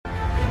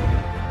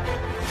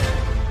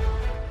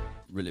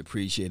Really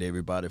appreciate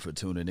everybody for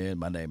tuning in.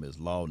 My name is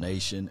Law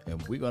Nation, and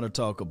we're going to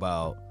talk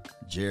about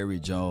Jerry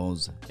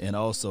Jones and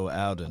also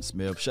Aldon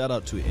Smith. Shout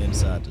out to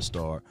Inside the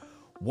Star.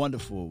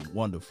 Wonderful,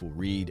 wonderful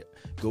read.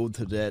 Go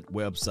to that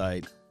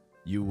website.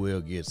 You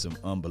will get some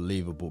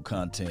unbelievable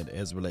content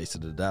as it relates to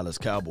the Dallas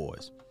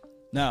Cowboys.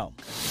 Now,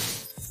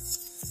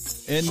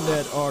 in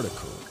that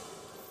article,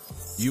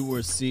 you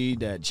will see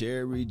that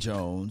Jerry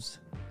Jones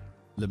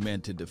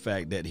lamented the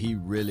fact that he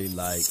really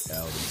liked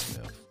Aldon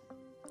Smith.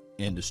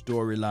 And the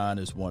storyline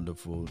is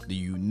wonderful. The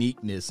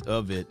uniqueness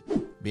of it,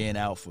 being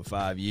out for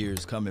 5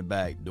 years, coming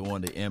back,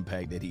 doing the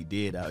impact that he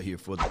did out here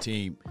for the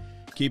team.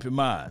 Keep in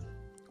mind,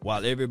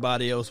 while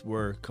everybody else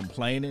were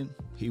complaining,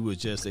 he was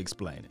just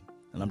explaining.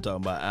 And I'm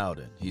talking about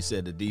Aldon. He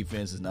said the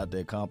defense is not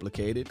that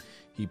complicated.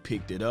 He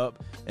picked it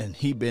up, and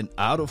he been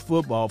out of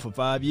football for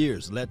 5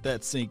 years. Let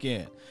that sink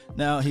in.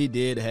 Now, he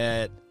did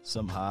had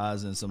some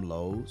highs and some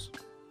lows.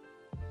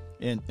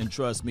 And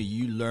trust me,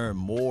 you learn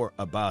more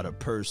about a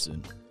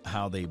person,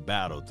 how they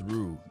battle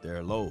through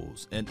their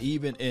lows. And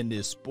even in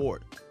this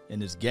sport,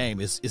 in this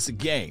game, it's a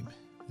game.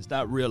 It's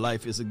not real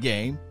life, it's a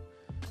game.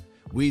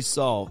 We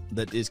saw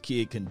that this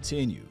kid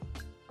continued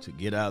to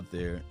get out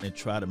there and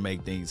try to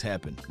make things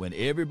happen when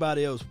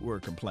everybody else were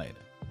complaining.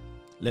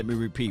 Let me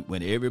repeat,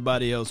 when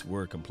everybody else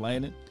were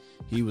complaining,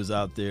 he was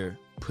out there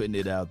putting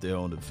it out there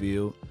on the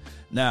field.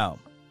 Now,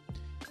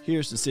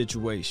 here's the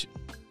situation.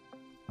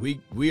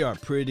 We are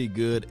pretty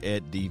good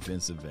at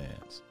defensive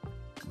ends.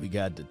 We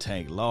got the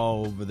Tank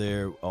Law over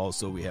there.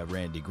 Also, we have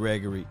Randy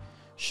Gregory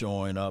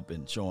showing up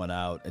and showing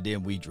out. And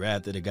then we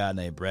drafted a guy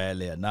named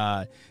Bradley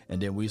Anai.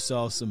 And then we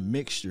saw some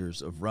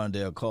mixtures of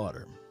Rondell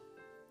Carter.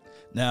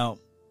 Now,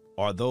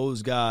 are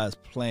those guys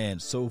playing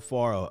so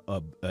far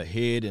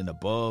ahead and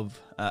above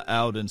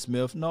Aldon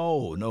Smith?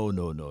 No.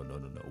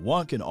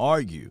 One can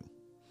argue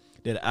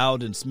that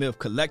Aldon Smith,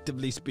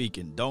 collectively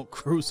speaking, don't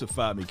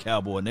crucify me,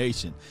 Cowboy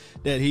Nation,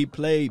 that he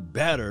played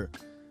better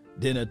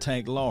than a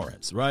Tank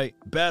Lawrence, right?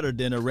 Better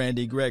than a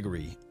Randy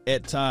Gregory.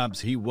 At times,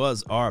 he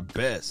was our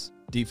best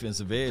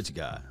defensive edge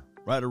guy.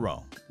 Right or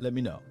wrong? Let me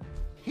know.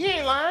 He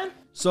ain't lying.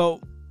 So,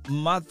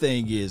 my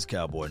thing is,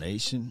 Cowboy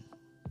Nation,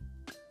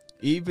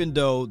 even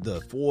though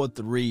the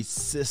 4-3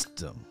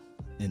 system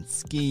and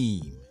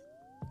scheme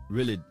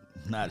really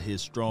not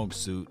his strong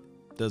suit,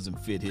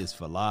 doesn't fit his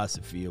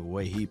philosophy of the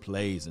way he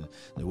plays and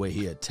the way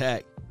he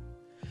attacked,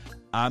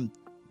 I'm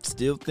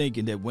still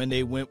thinking that when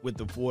they went with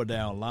the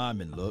 4-down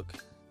lineman look,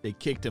 they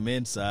kicked him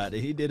inside,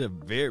 and he did a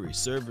very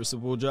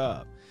serviceable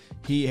job.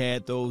 He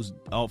had those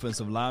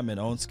offensive linemen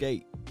on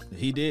skate.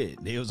 He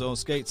did. They was on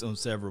skates on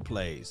several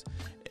plays.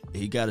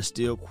 He got a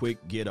still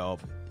quick get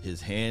off.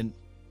 His hand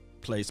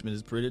placement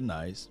is pretty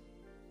nice,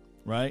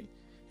 right?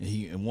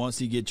 And once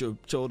he get your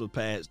shoulder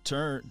pads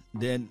turned,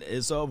 then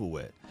it's over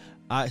with.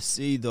 I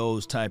see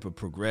those type of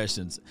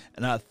progressions,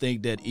 and I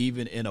think that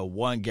even in a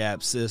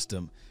one-gap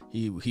system,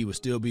 he would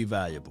still be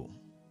valuable.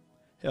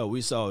 Hell,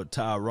 we saw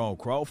Tyrone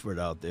Crawford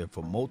out there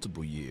for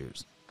multiple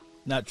years.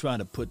 Not trying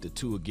to put the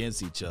two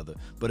against each other,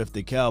 but if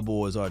the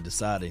Cowboys are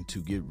deciding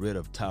to get rid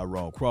of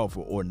Tyrone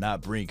Crawford or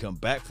not bring him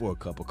back for a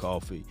cup of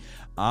coffee,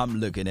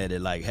 I'm looking at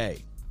it like,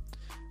 hey,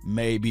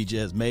 maybe,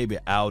 just maybe,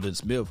 Aldon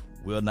Smith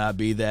will not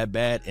be that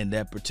bad in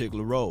that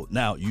particular role.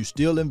 Now, you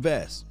still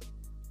invest.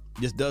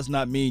 This does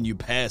not mean you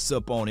pass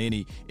up on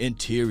any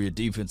interior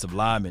defensive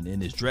lineman in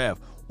this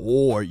draft,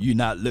 or you're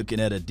not looking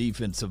at a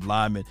defensive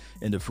lineman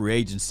in the free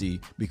agency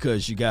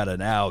because you got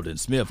an Aldon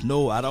Smith.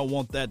 No, I don't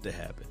want that to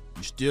happen.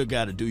 You still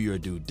got to do your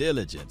due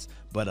diligence,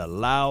 but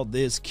allow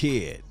this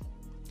kid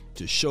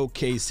to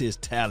showcase his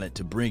talent,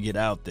 to bring it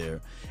out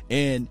there.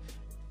 And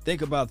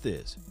think about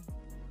this.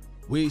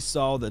 We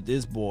saw that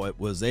this boy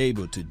was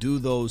able to do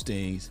those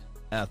things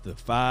after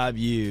 5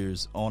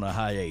 years on a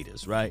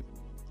hiatus, right?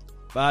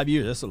 5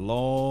 years, that's a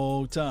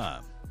long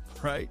time,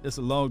 right? That's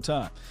a long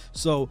time.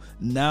 So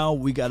now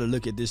we got to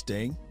look at this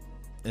thing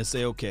and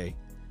say, okay,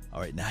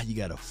 all right, now you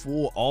got a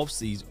full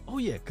offseason. Oh,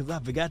 yeah, because I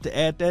forgot to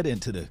add that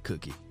into the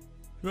cookie,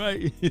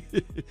 right?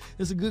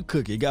 It's a good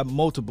cookie. It got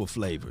multiple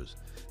flavors.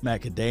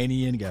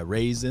 Macadamia, got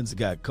raisins,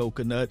 got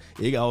coconut.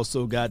 It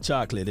also got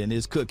chocolate in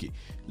his cookie.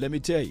 Let me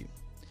tell you,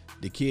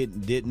 the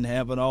kid didn't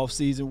have an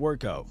off-season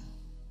workout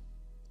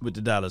with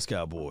the Dallas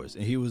Cowboys,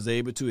 and he was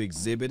able to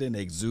exhibit and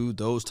exude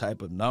those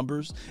type of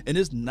numbers. And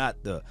it's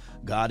not the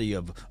gaudy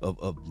of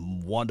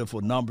wonderful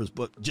numbers,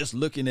 but just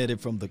looking at it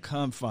from the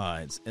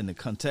confines and the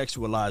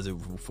contextualize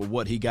it for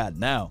what he got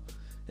now,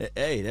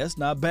 hey, that's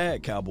not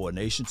bad, Cowboy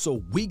Nation.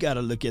 So we got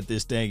to look at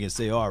this thing and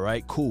say, all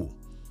right, cool.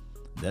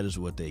 That is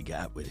what they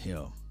got with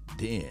him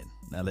then.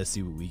 Now let's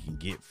see what we can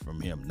get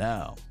from him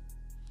now.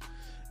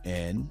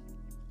 And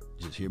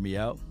just hear me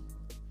out.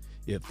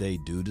 If they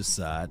do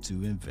decide to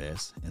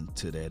invest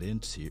into that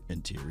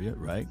interior,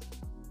 right,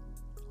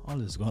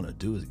 all it's going to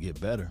do is get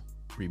better.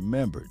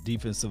 Remember,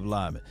 defensive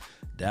linemen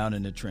down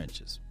in the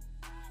trenches.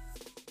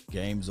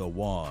 Games are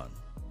won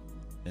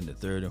in the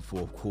third and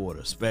fourth quarter,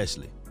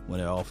 especially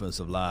when their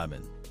offensive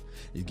lineman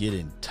is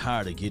getting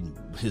tired of getting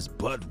his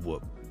butt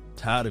whooped,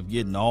 tired of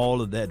getting all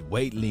of that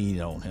weight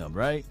lean on him,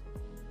 right?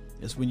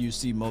 It's when you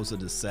see most of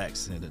the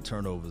sacks and the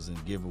turnovers and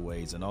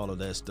giveaways and all of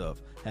that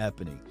stuff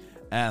happening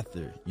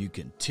after you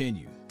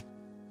continue.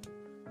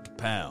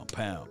 Pound,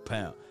 pound,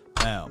 pound,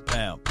 pound,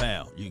 pound,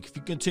 pound. If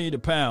you continue to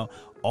pound,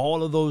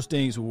 all of those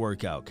things will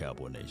work out,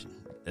 Cowboy Nation.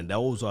 And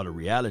those are the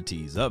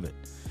realities of it.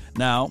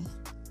 Now,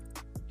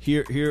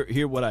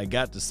 hear what I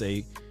got to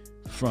say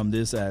from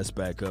this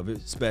aspect of it,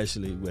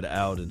 especially with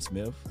Aldon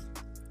Smith.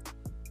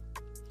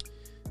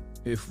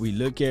 If we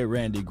look at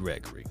Randy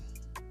Gregory,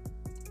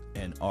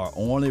 and our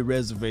only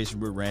reservation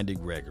with Randy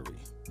Gregory,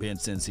 been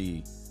since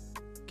he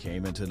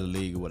came into the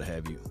league or what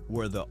have you,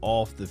 were the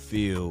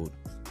off-the-field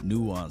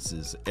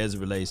nuances as it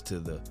relates to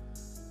the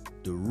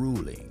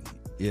ruling.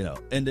 You know,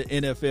 and the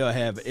NFL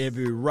have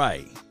every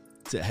right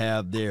to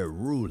have their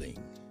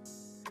ruling.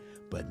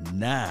 But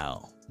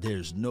now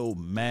there's no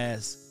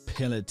mass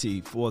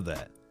penalty for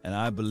that. And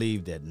I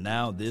believe that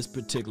now this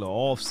particular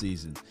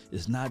offseason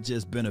is not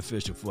just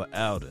beneficial for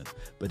Aldon,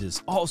 but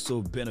it's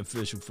also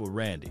beneficial for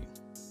Randy.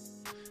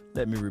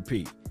 Let me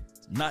repeat.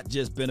 It's not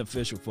just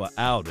beneficial for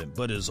Aldon,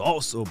 but it's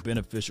also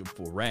beneficial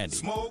for Randy.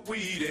 Smoke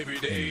weed every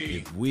day.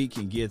 And if we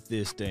can get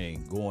this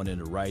thing going in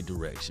the right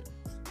direction,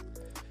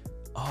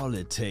 all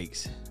it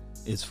takes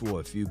is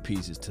for a few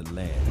pieces to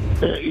land.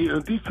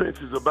 Defense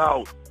is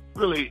about,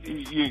 really,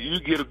 you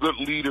get a good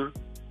leader,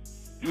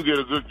 you get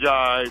a good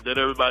guy that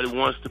everybody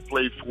wants to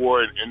play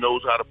for and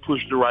knows how to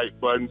push the right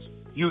buttons,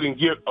 you can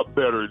get a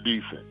better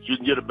defense.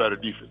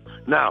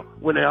 Now,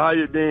 when they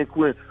hired Dan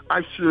Quinn,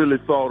 I surely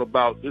thought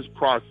about this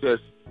process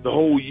the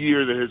whole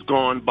year that has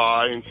gone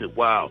by and said,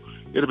 wow,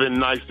 it'd have been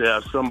nice to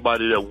have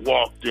somebody that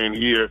walked in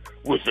here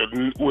with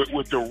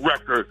the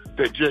record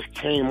that just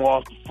came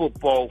off the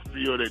football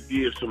field, that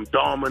did some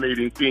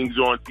dominating things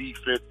on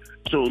defense,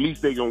 so at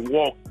least they can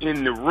walk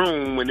in the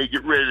room when they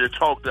get ready to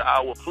talk to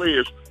our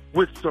players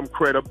with some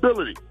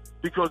credibility.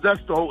 Because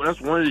that's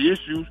one of the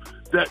issues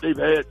that they've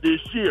had this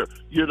year,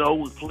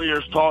 with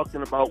players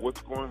talking about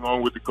what's going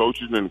on with the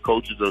coaches, and the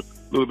coaches are a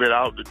little bit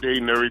out to date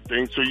and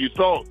everything. So you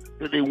thought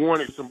that they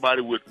wanted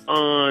somebody with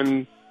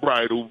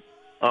unbridled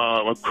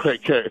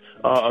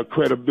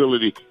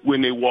credibility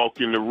when they walk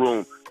in the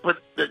room. But,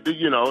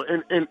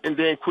 and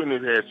Dan Quinn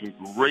has had some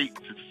great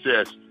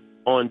success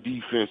on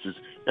defenses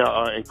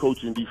and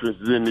coaching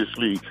defenses in this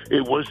league.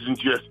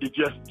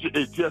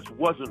 It just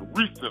wasn't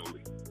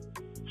recently.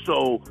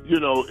 So,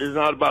 it's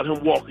not about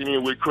him walking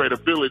in with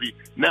credibility.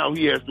 Now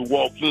he has to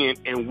walk in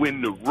and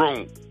win the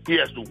room. He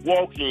has to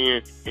walk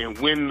in and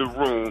win the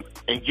room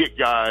and get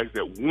guys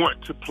that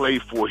want to play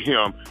for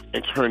him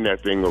and turn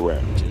that thing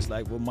around. Just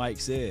like what Mike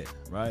said,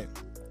 right?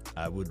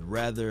 I would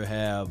rather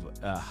have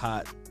a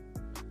hot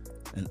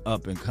and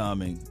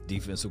up-and-coming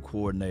defensive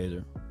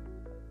coordinator.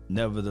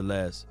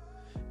 Nevertheless,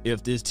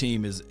 if this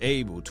team is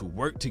able to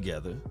work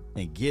together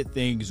and get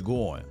things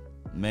going,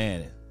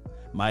 man,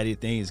 mighty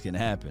things can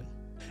happen.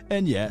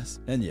 And yes,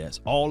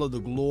 all of the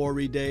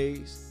glory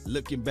days,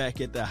 looking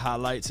back at the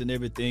highlights and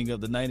everything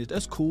of the 90s,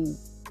 that's cool,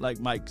 like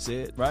Mike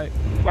said, right?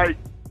 Like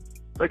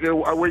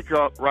I wake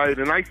up, right,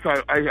 and I see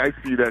that,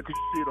 because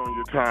you see it on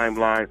your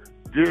timeline.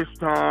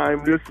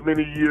 This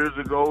many years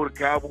ago, the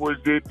Cowboys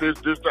did this,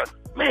 that.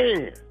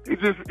 Man,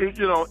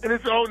 and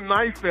it's all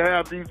nice to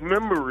have these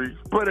memories,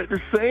 but at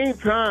the same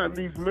time,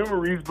 these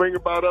memories bring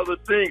about other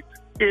things.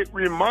 It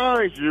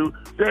reminds you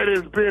that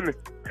it's been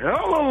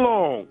hella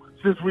long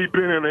since we've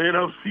been in the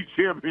NFC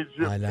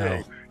Championship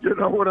game. You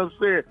know what I'm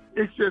saying?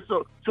 It's just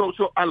so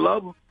I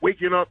love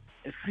waking up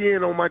and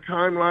seeing on my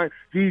timeline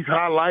these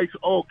highlights,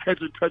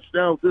 catch a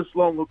touchdown this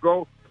long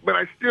ago. But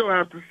I still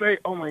have to say,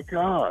 oh, my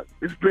God,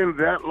 it's been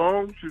that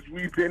long since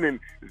we've been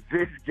in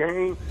this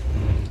game.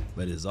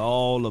 But it's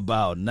all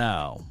about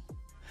now,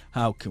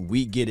 how can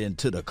we get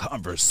into the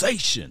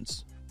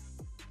conversations?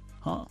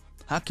 How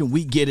can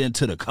we get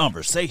into the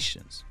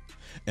conversations?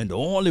 And the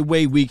only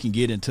way we can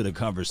get into the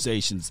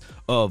conversations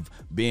of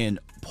being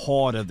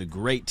part of the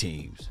great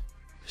teams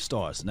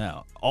starts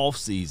now. Off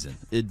season,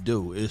 it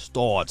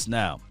starts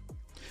now.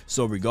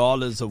 So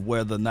regardless of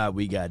whether or not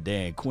we got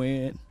Dan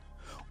Quinn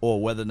or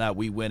whether or not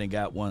we went and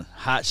got one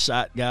hot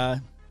shot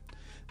guy,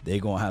 they're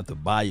going to have to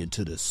buy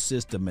into the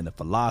system and the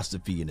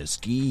philosophy and the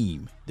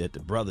scheme that the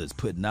brother is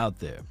putting out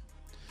there.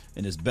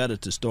 And it's better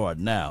to start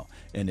now.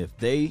 And if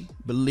they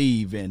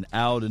believe in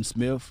Aldon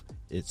Smith,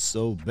 it's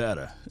so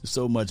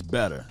much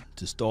better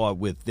to start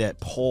with that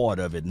part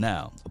of it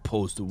now,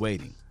 opposed to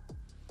waiting.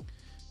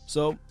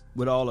 So,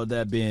 with all of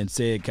that being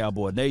said,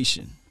 Cowboy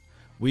Nation,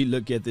 we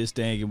look at this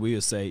thing and we'll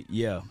say,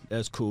 yeah,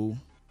 that's cool.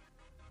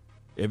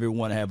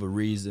 Everyone have a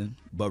reason,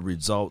 but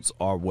results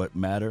are what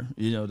matter.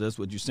 That's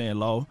what you're saying,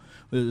 Law.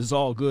 It's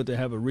all good to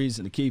have a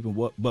reason to keep them,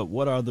 but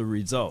what are the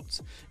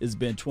results? It's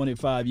been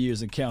 25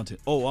 years and counting.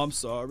 Oh, I'm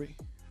sorry.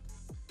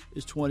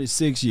 It's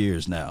 26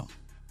 years now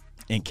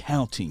and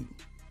counting.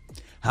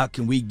 How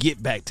can we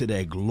get back to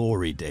that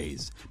glory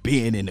days,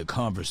 being in the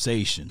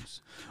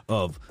conversations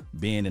of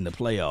being in the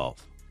playoff,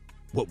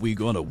 what we're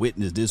going to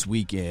witness this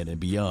weekend and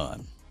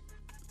beyond?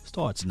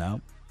 Starts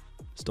now.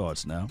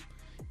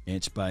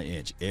 Inch by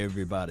inch.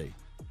 Everybody,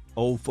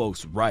 old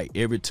folks, right.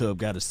 Every tub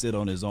got to sit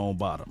on his own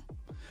bottom.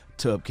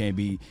 tub can't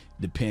be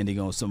depending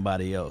on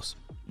somebody else.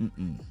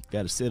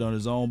 Got to sit on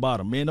his own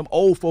bottom. Man, them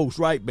old folks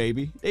right,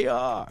 baby. They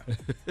are.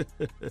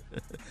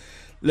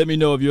 Let me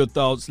know of your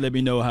thoughts. Let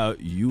me know how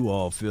you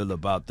all feel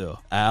about the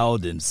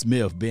Aldon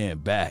Smith being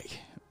back.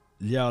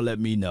 Y'all let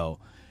me know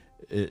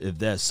if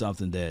that's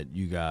something that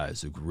you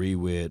guys agree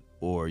with,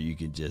 or you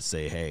can just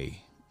say,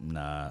 hey,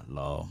 nah,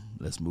 Law,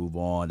 let's move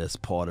on. That's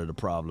part of the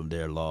problem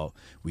there, Law.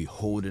 We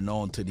holding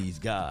on to these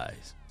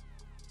guys.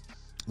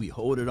 We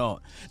hold it on.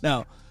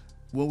 Now,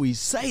 when we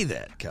say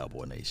that,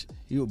 Cowboy Nation,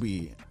 he'll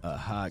be a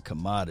high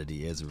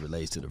commodity as it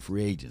relates to the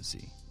free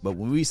agency. But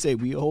when we say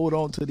we hold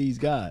on to these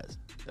guys,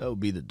 that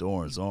would be the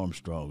Dorrance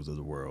Armstrongs of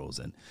the world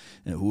and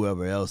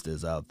whoever else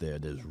that's out there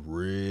that's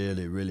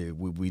really,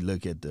 when we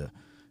look at the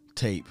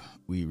tape,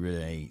 we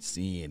really ain't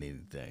seeing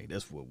anything.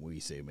 That's what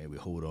we say, man, we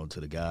hold on to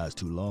the guys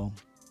too long.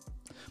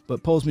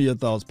 But post me your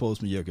thoughts,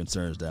 post me your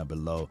concerns down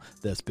below.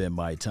 That's been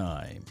my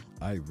time.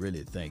 I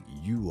really thank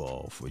you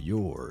all for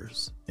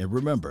yours. And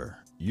remember,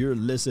 you're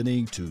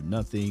listening to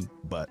nothing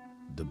but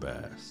the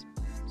best.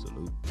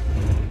 Salute. Peace.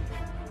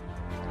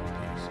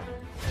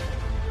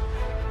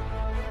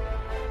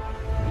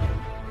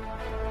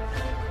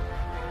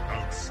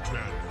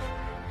 Outstanding.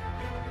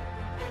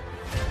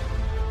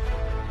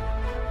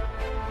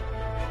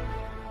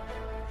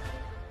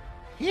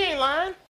 He ain't lying.